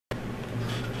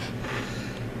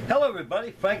Hello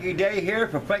everybody, Frankie Day here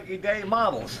for Frankie Day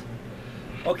Models.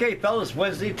 Okay fellas,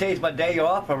 Wednesday, today's my day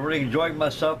off. I'm really enjoying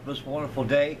myself this wonderful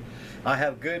day. I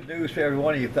have good news for every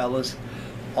one of you fellas.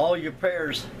 All your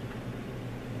prayers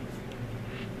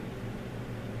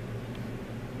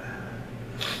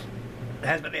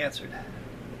has been answered.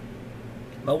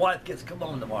 My wife gets to come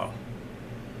home tomorrow.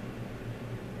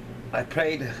 I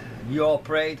prayed, you all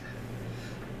prayed,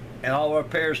 and all our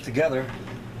prayers together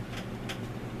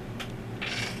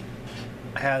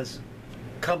has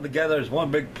come together as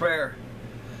one big prayer,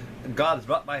 and God has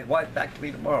brought my wife back to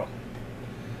me tomorrow,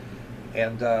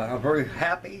 and I'm very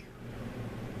happy.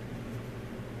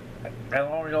 I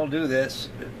only don't do this,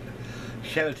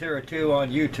 shed a tear or two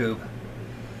on YouTube.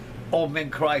 Old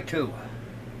men cry too,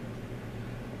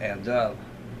 and I'm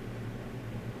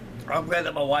glad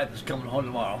that my wife is coming home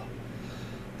tomorrow,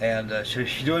 and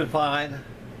she's doing fine,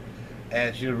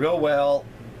 and she's doing real well.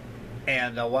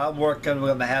 And while I'm working, we're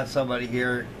going to have somebody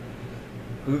here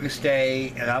who can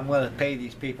stay, and I'm going to pay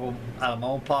these people out of my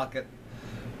own pocket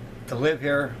to live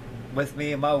here with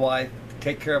me and my wife, to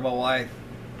take care of my wife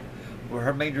for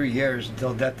her remainder years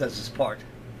until death does us part.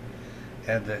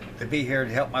 And to be here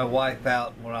to help my wife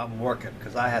out when I'm working,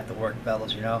 because I have to work,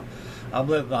 fellas, you know. I'm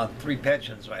living on 3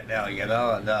 pensions right now, you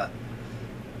know, and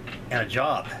a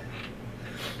job.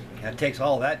 And it takes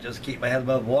all that just to keep my head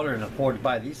above water and afford to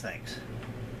buy these things.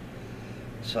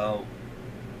 So,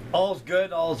 all's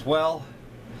good, all's well.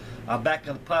 I'm back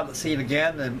in the pilot seat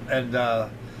again, and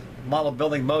model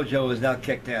building mojo is now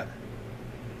kicked in.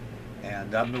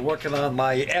 And I've been working on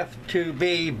my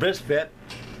F2B brisket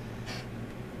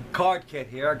card kit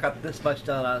here. I got this much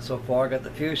done on it so far. I got the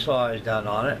fuselage done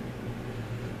on it.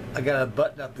 I got to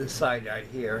button up this side right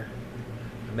here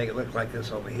to make it look like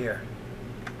this over here.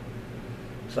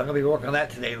 So I'm going to be working on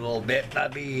that today a little bit. I'll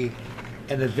be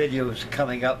in the videos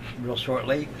coming up real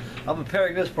shortly. I'm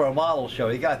preparing this for a model show.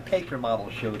 You got a paper model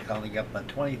show coming up on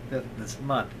the 25th this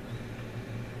month.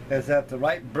 It's at the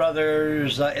Wright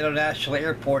Brothers International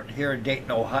Airport here in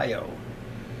Dayton, Ohio.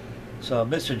 So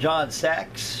Mr. John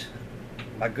Sachs,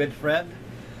 my good friend,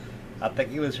 I think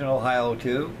he lives in Ohio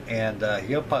too, and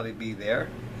he'll probably be there.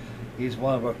 He's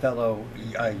one of our fellow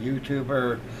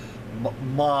YouTuber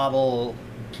model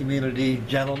community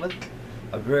gentlemen.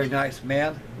 A very nice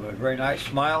man with a very nice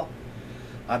smile.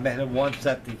 I met him once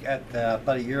at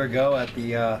about a year ago at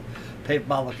the Paper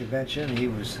Model Convention. He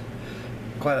was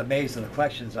quite amazed at the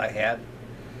collections I had,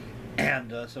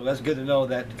 and so that's good to know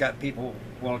that got people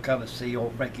want to come and see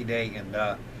old Frankie Day and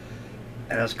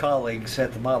his colleagues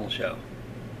at the model show.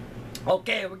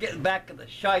 Okay, we're getting back to the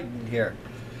Shiden here.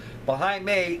 Behind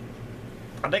me,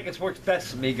 I think it works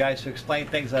best for me, guys, to explain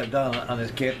things I've done on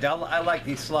this kit. I like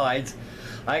these slides.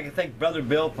 I can thank Brother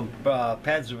Bill from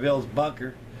Panzerman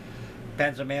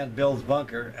Bill's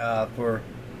Bunker for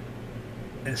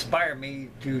inspiring me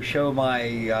to show my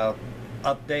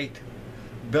update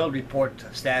build report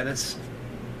status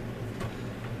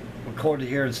recorded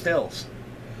here in stills.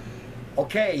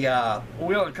 Okay,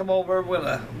 we're gonna come over.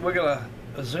 We're gonna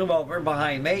zoom over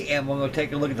behind me, and we're gonna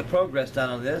take a look at the progress done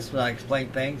on this. And I explain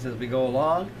things as we go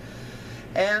along.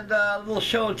 And a little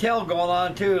show and tell going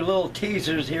on too, little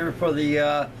teasers here for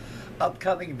the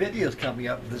upcoming videos coming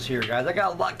up this year, guys. I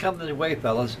got a lot coming your way,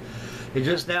 fellas. It's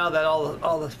just now that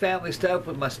all this family stuff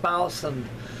with my spouse and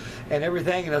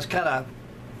everything, and it's kind of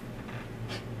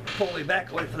pulled me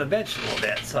back away from the bench a little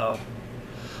bit. So,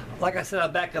 like I said,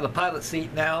 I'm back in the pilot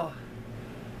seat now.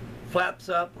 Flaps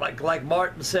up, like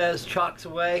Martin says, chocks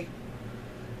away,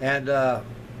 and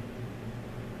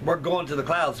we're going to the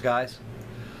clouds, guys.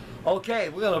 Okay,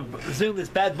 we're going to zoom this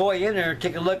bad boy in here and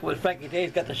take a look at what Frankie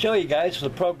Day's got to show you guys for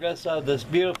the progress of this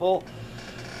beautiful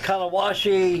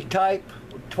Kanawashi Type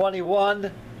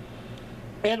 21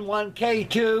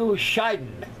 N1K2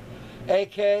 Shiden,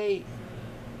 AK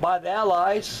by the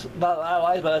Allies, not the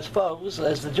Allies, but as foes,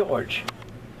 as the George,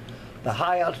 the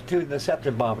high altitude interceptor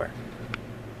bomber.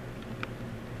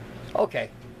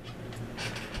 Okay,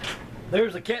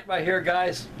 there's the kit right here,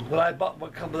 guys. What I bought,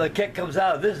 what the kit comes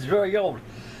out of. This is very old.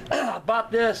 I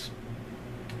bought this,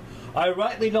 I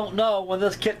rightly don't know when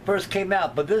this kit first came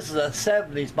out, but this is a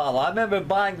 70s model. I remember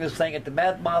buying this thing at the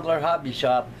Mad Modeler Hobby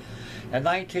Shop in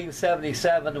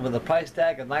 1977 with a price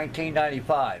tag of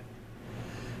 $19.95.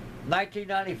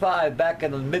 1995 back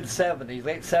in the mid-70s,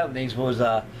 late 70s, was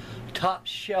a top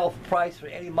shelf price for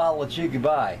any model that you could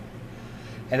buy.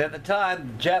 And at the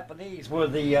time, the Japanese were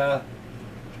the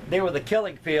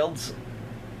killing fields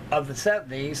of the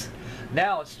 70s.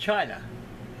 Now it's China.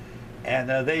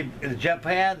 And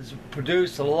Japan's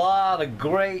produced a lot of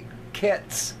great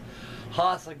kits.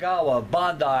 Hasegawa,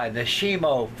 Bandai,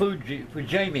 Nishimo,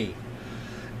 Fujimi.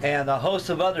 and a host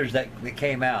of others that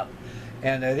came out.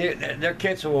 And their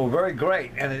kits were very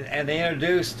great, and they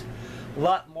introduced a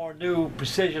lot more new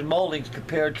precision moldings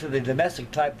compared to the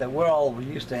domestic type that we're all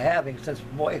used to having since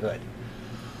boyhood.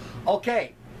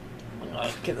 Okay,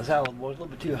 let's get this out a little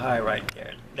bit too high right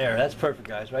there. There, that's perfect,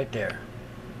 guys, right there.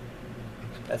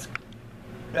 That's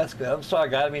good. I'm sorry,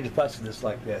 guys, I didn't mean to fuss this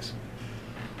like this.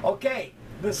 Okay,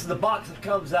 this is the box it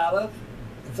comes out of.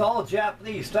 It's all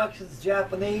Japanese. Instructions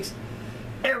Japanese.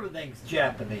 Everything's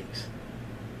Japanese.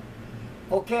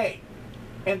 Okay,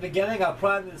 in the beginning, I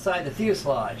primed inside the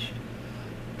fuselage.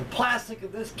 The plastic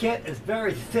of this kit is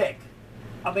very thick.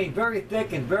 I mean, very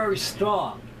thick and very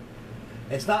strong.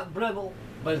 It's not brittle,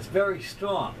 but it's very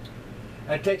strong.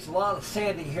 And it takes a lot of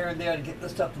sanding here and there to get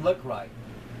this stuff to look right.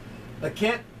 The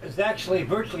kit is actually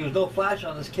virtually, there's no flash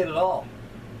on this kit at all.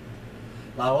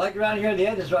 Now, like around here, the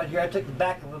edges right here, I took the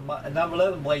back of a number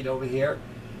 11 blade over here.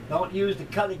 Don't use the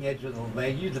cutting edge of the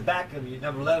blade. Use the back of your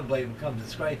number 11 blade when it comes to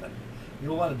scraping.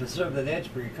 You'll want to preserve that edge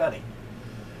for your cutting.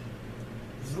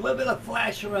 There's a little bit of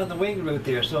flash around the wing root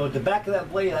there, so the back of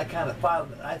that blade, I kind of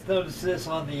filed. I noticed this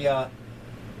on the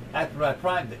after I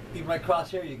primed it. Even right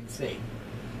across here, you can see.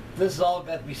 This is all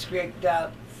got to be scraped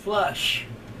out flush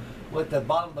with the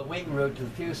bottom of the wing root to the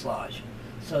fuselage,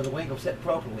 so the wing will sit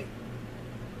properly.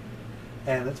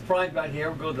 And it's primed right here.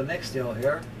 We'll go to the next still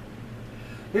here.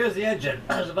 Here's the engine.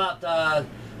 There's about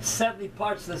 70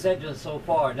 parts of this engine so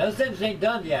far. Now this engine ain't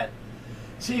done yet.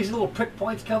 See these little prick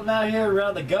points coming out here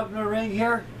around the governor ring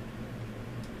here?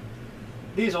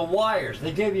 These are wires.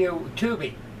 They give you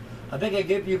tubing. I think they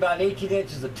give you about 18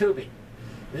 inches of tubing.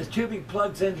 This tubing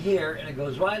plugs in here and it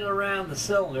goes right around the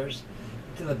cylinders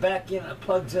to the back end and it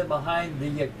plugs in behind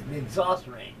the exhaust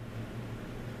ring.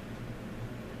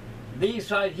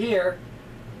 These right here,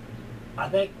 I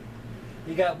think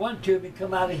you got one tubing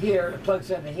come out of here and plugs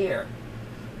into here.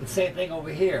 The same thing over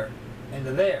here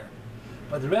into there.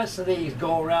 But the rest of these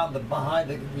go around behind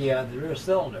the rear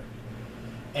cylinder.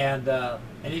 And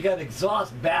you got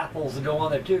exhaust baffles that go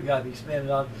on there too, got to be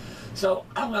spinning on. So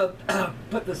I'm going to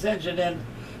put this engine in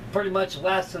pretty much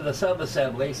last of the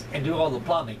sub-assemblies and do all the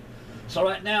plumbing. So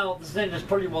right now, this engine is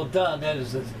pretty well done at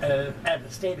the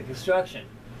state of construction.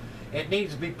 It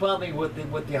needs to be plumbing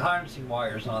with the harnessing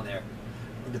wires on there,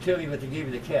 with the tubing that they give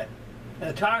you the kit. And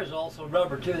the tires are also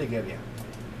rubber too they give you.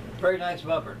 Very nice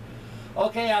rubber.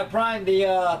 Okay, I primed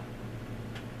the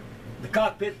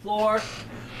cockpit floor.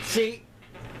 See,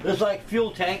 there's like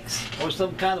fuel tanks or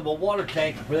some kind of a water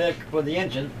tank for the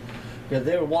engine, because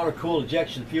they were water-cooled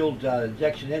injection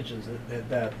engines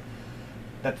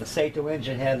that the Sato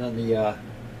engine had on the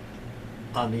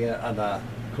Bandai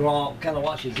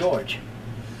George.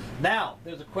 Now,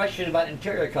 there's a question about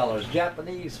interior colors.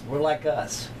 Japanese were like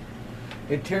us.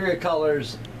 Interior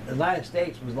colors, the United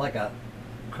States was like a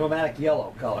chromatic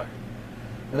yellow color.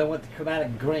 And then went to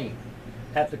chromatic green.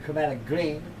 After chromatic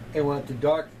green, it went to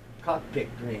dark cockpit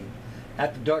green.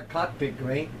 After dark cockpit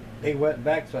green, they went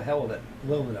back to hell with it,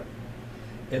 aluminum.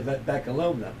 It went back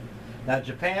aluminum. Now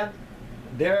Japan,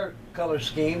 their color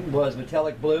scheme was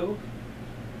metallic blue,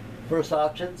 first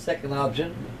option. Second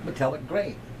option, metallic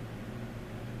green.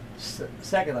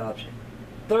 Second option.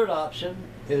 Third option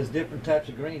is different types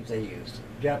of greens they used.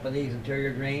 Japanese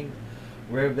interior green,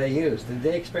 wherever they used. And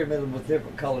they experimented with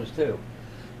different colors too.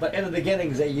 But in the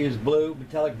beginnings they used blue,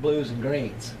 metallic blues and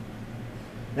greens.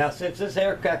 Now since this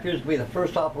aircraft appears to be the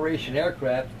first operation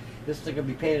aircraft, this is going to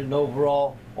be painted an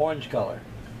overall orange color,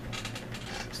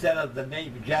 instead of the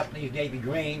Japanese navy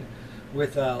green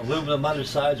with aluminum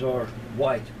undersides or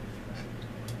white.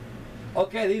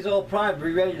 Okay, these are all primed to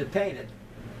be ready to paint it.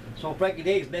 So Frankie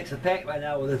Dave's mixing paint right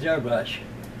now with his airbrush.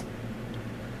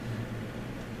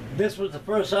 This was the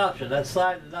first option. I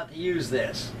decided not to use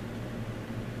this.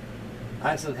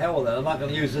 I said, hell with it, I'm not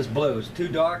going to use this blue. It's too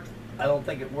dark. I don't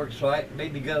think it works right. It may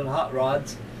be good on hot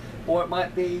rods, or it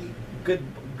might be good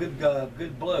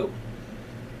blue.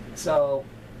 So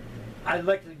I'd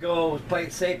like to go play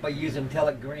it safe by using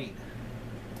metallic green.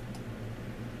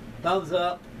 Thumbs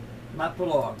up, not for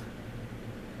long.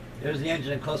 There's the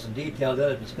engine in close and detail, the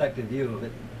other perspective view of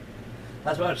it.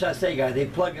 That's what I'm trying to say, guys. They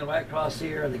plug in right across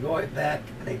here, and they go right back,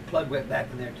 and they plug right back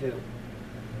in there too.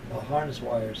 The harness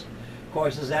wires. Of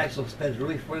course, this axle spins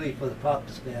really freely for the prop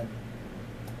to spin.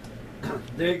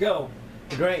 There you go,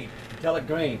 the green, metallic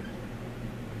green.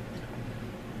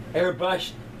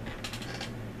 Airbrush,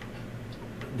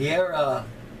 the air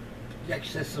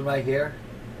injection system right here,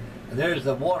 and there's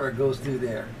the water goes through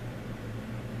there.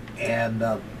 And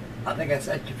I think that's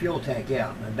your fuel tank,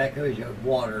 yeah. And back there is your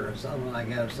water or something like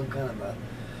that, or some kind of a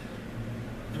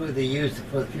fluid they use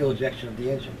for the fuel injection of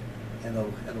the engine and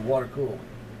the water cooling.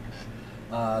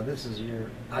 This is your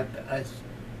I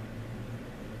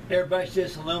airbrushed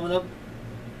this aluminum,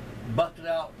 buffed it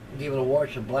out, give it a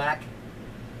wash of black.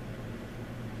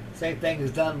 Same thing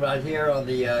is done right here on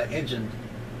the engine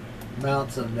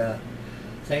mounts, and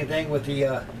same thing with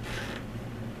the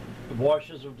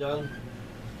washers are done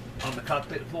on the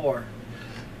cockpit floor.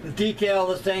 The detail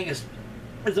of this thing is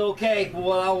okay for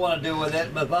what I want to do with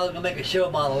it, but if I was going to make a show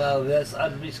model out of this,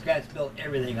 I'd re-scratch built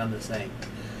everything on this thing.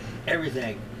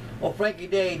 Everything. Well, Frankie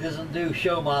Day doesn't do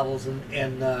show models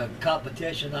in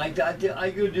competition. I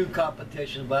do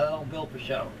competition, but I don't build for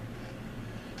show.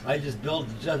 I just build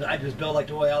like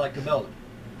the way I like to build them.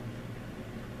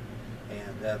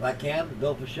 And if I can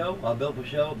build for show, I'll build for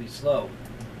show. It'll be slow.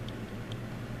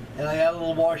 And I got a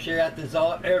little wash here at this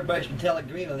airbrush metallic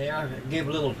green in there. I gave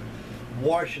a little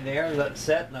wash in there, let it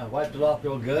set, and I wiped it off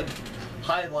real good.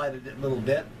 Highlighted it a little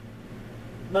bit.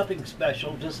 Nothing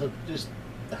special, just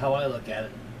how I look at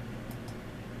it.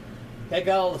 I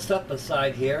got all the stuff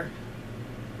beside here.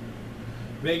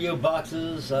 Radio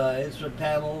boxes, instrument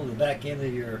panel, the back end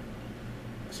of your,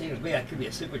 seems to me that could be a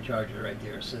supercharger right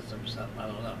there, a system or something, I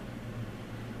don't know.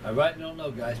 I really don't know,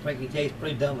 guys. Frankie Day's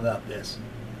pretty dumb about this.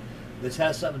 This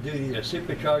has something to do with either a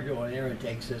supercharger or an air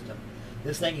intake system.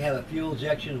 This thing had a fuel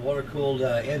injection, water-cooled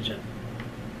engine.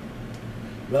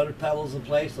 Rudder pedals in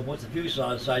place, and once the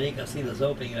fuselage side, you ain't gonna see this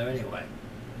opening there anyway.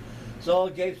 So I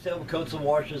gave several coats of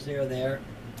washers here and there.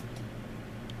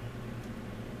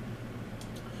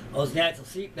 Those natural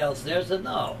seat belts there, said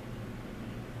no.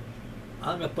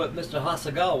 I'm going to put Mr.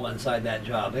 Hasagawa inside that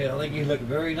job. I think he'd look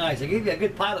very nice. They give you a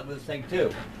good pilot with this thing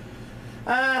too.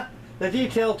 The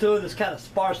detail to it is kind of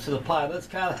sparse to the pilot.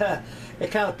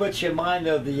 It kind of puts you in mind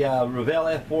of the Revell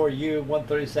F4U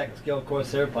 1/32 scale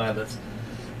Corsair pilots,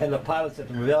 and the pilots that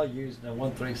the Revell used in the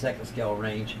 1/32 scale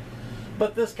range.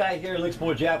 But this guy here looks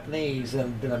more Japanese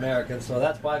than American, so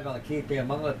that's why I'm going to keep him.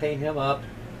 I'm going to paint him up.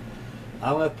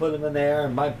 I'm going to put him in there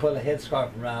and might put a headscarf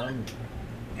around him.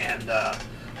 And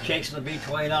chasing the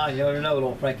B-29, you never know what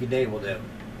old Frankie Day will do.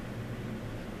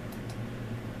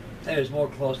 There's more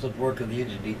close-up work of the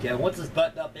engine detail. Once it's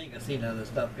buttoned up, you ain't going to see none of this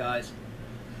stuff, guys.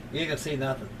 You ain't going to see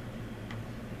nothing.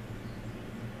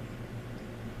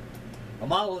 A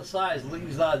model this size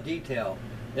leaves a lot of detail.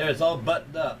 There, it's all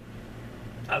buttoned up.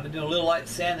 I've been doing a little light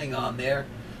sanding on there.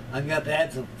 I'm going to have to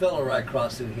add some filler right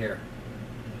across through here.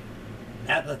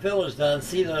 After the filler's done,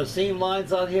 see those seam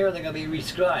lines on here? They're going to be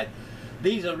rescribed.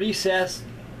 These are recessed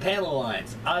panel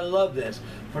lines. I love this.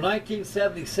 For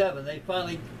 1977, they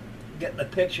finally get the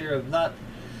picture of not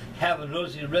having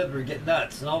Rosie the Riveter get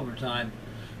nuts in overtime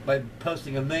by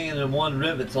posting 1,000,001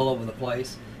 rivets all over the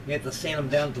place. You have to sand them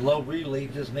down to low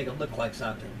relief just to make it look like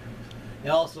something.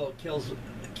 And also it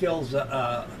kills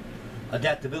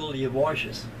adaptability of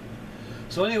washes.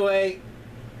 So anyway,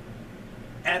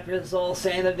 after it's all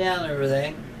sanded down and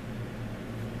everything,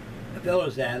 the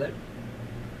filler's added.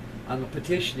 I'm going to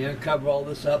petition here, cover all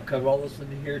this up, cover all this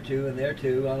in here too and there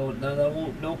too. I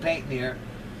don't, no paint in here.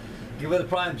 Give it a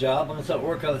prime job. I'm going to start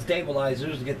working on the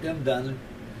stabilizers and get them done.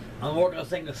 I'm working on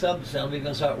this thing, the sub-assembly. I'm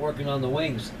going to start working on the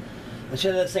wings. I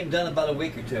should have this thing done in about a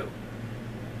week or two.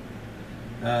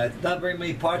 It's not very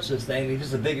many parts of this thing. It's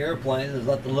just a big airplane. There's a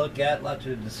lot to look at, a lot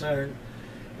to discern,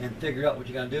 and figure out what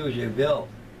you're going to do as you build.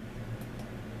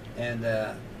 And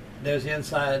there's the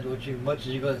inside, which much as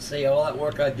you're going to see. All that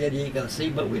work I did, you ain't going to see,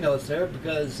 but we know it's there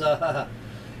because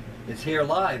it's here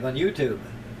live on YouTube.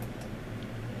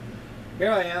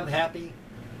 Here I am, happy.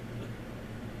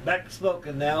 Back to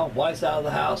smoking now. Wife's out of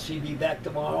the house. She'll be back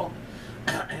tomorrow.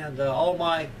 And all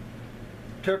my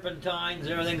turpentines,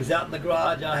 everything's out in the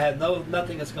garage. I have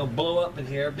nothing that's going to blow up in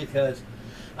here because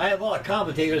I have a lot of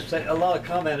commentators, a lot of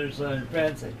commenters and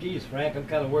friends say, geez, Frank, I'm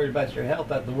kind of worried about your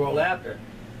health out in the world after.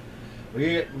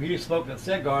 You're smoking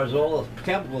cigars, all those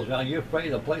chemicals around, you're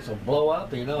afraid the place will blow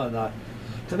up, you know. And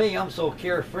to me, I'm so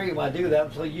carefree when I do that.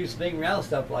 I'm so used to being around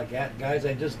stuff like that, guys.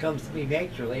 It just comes to me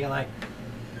naturally, and I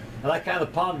kind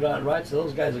of ponder on it, right? So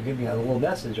those guys will give me a little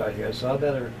message right here. So I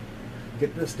better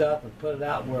get this stuff and put it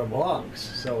out where it belongs.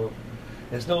 So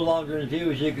it's no longer in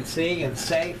view, as you can see, and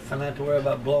safe, and not have to worry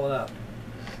about blowing up.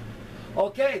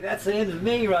 Okay, that's the end of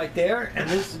me right there, and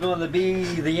this is going to be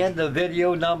the end of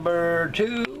video number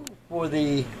 2 for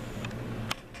the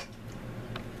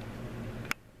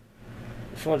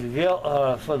build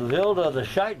of the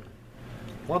Shiden,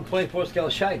 1/24 scale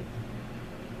Shiden.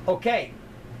 Okay,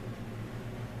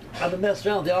 I've been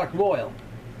messing around with the Ark Royal.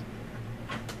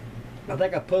 I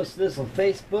think I posted this on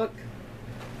Facebook,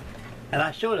 and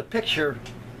I showed a picture.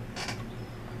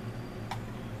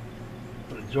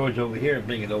 Put George over here and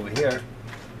bring it over here,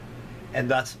 and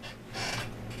that's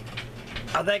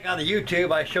I think on the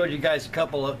YouTube I showed you guys a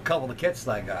couple of the kits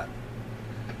that I got.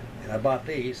 And I bought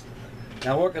these.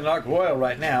 Now I'm working on Ark Royal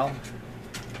right now.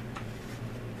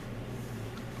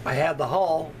 I have the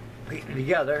hull beaten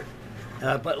together and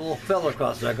I put a little filler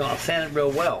across it. I'm going to sand it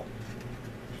real well.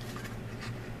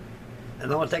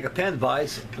 And I'm going to take a pen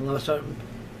vise and I'm going to start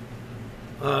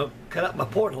cut up my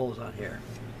portholes on here.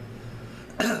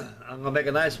 I'm going to make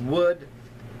a nice wood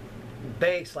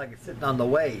base like it's sitting on the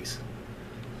ways.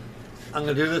 I'm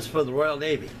going to do this for the Royal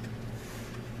Navy.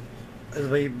 This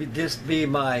will just be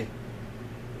my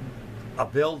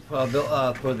build for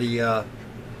the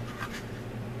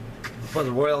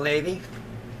Royal Navy.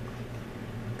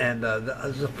 And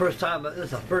this is the first time. This is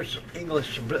the first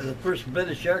the first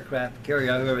British aircraft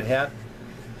carrier I've ever had.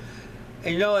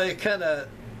 And you know, it kind of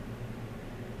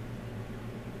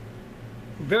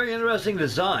very interesting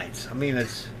designs. I mean,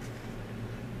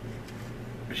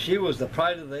 she was the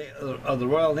pride of the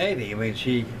Royal Navy. I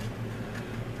mean,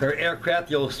 her aircraft,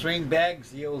 the old string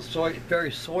bags, the old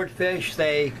very swordfish,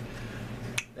 they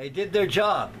did their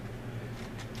job.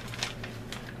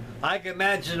 I can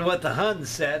imagine what the Huns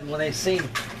said when they seen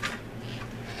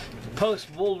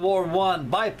post-World War I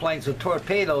biplanes with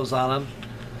torpedoes on them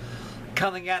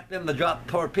coming at them to drop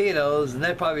torpedoes, and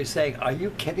they're probably saying, "Are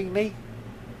you kidding me?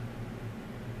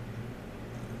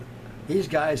 These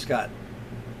guys got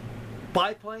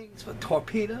biplanes with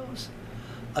torpedoes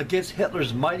against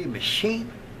Hitler's mighty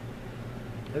machine."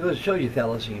 I'm going to show you,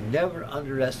 fellas, you never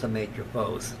underestimate your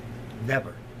foes.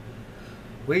 Never.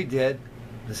 We did.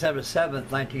 December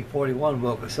 7th, 1941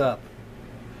 woke us up.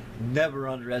 Never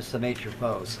underestimate your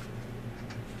foes.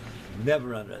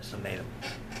 Never underestimate them.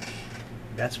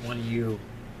 That's when you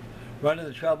run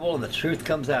into trouble and the truth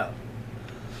comes out.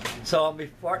 So I'll be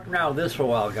farting around with this for a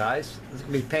while, guys. This is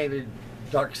going to be painted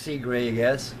dark sea gray, I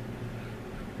guess,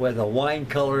 with a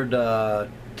wine-colored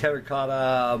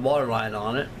terracotta waterline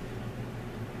on it.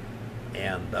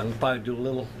 And I'm going to probably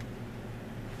do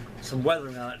some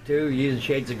weathering on it too, using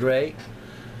shades of gray.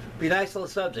 Be a nice little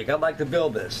subject. I'd like to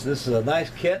build this. This is a nice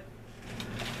kit.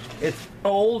 It's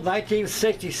old,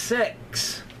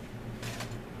 1966.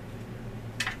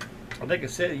 I think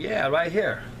it said, yeah, right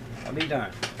here. I'll be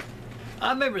darned.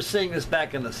 I remember seeing this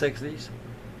back in the 60s.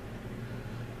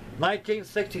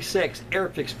 1966,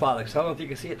 Airfix products. I don't know if you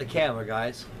can see it in the camera,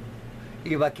 guys.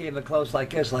 If I came in close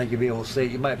like this, like you'd be able to see.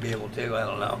 You might be able to, I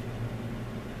don't know.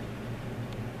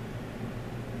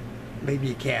 Maybe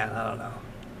you can, I don't know.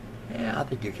 Yeah, I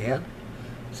think you can.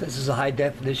 Since it's a high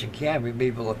definition camera, you'll be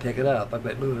able to pick it up. I've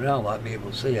been moving around a lot, be able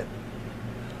to see it.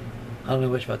 I don't know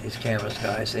much about these cameras,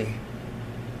 guys, see?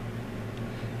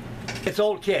 It's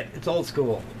old kit, it's old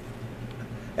school.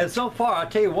 And so far, I'll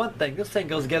tell you one thing, this thing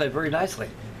goes together very nicely.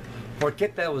 For a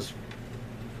kit that was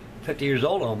 50 years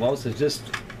old almost, it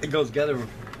goes together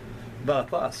about a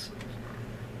fuss.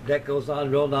 Deck goes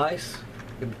on real nice.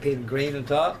 Give me painted green on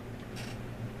top.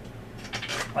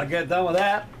 I get done with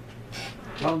that.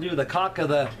 I'll do the cock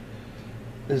of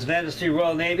His Majesty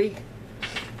Royal Navy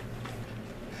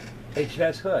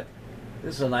HMS hood.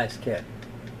 This is a nice kit.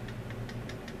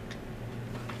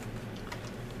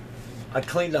 I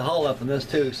cleaned the hull up in this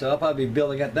too, so I'll probably be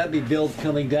building it. That'd be build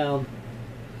coming the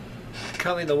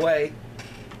way.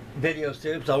 Videos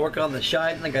too. So I'll work on the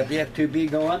Shiden. I got the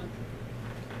F2B going.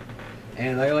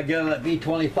 And I'm going to get on that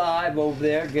B-25 over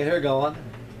there, get her going.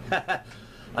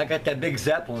 I got that big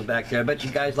Zeppelin back there. I bet you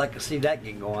guys like to see that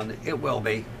get going. It will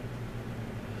be.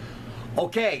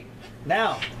 Okay,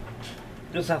 now,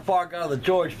 this is how far I got on the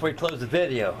George before we close the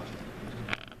video.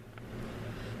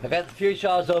 I got the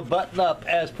fuselage all buttoned up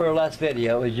as per last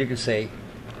video, as you can see.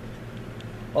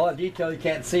 All the detail you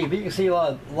can't see, but you can see a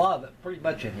lot of it pretty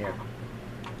much in here.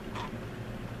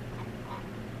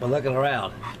 We're looking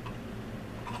around.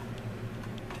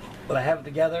 But I have it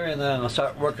together, and then I'm going to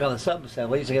start working on the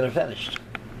sub-assemblies to get it finished.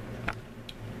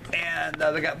 And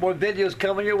we got more videos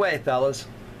coming your way, fellas.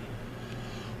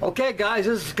 Okay, guys,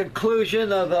 this is the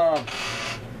conclusion of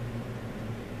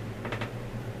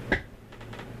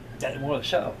that more of the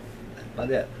show. That's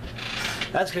about it.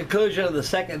 That's the conclusion of the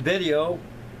second video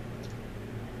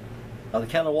of the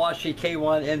Kawasachi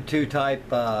K1 N2 type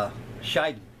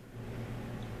Shiden,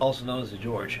 also known as the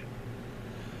George.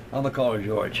 I'm gonna call her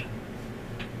George.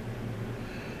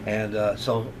 And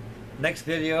so next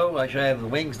video I should have the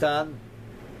wings done.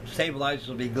 Stabilizers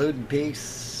will be glued in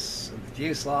piece. The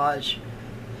fuselage.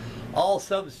 All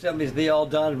sub-assemblies be all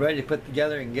done, ready to put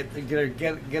together, and get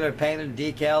her painted,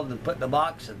 decaled, and put in the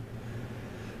box, and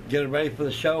get it ready for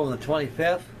the show on the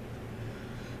 25th.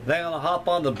 Then I'm gonna hop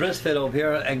on the brisket over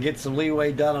here and get some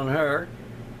leeway done on her.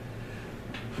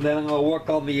 And then I'm gonna work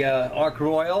on the Ark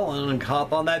Royal and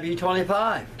hop on that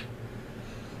B-25.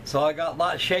 So I got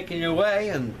lots shaking your way,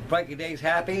 and Frankie Day's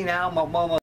happy now. My mama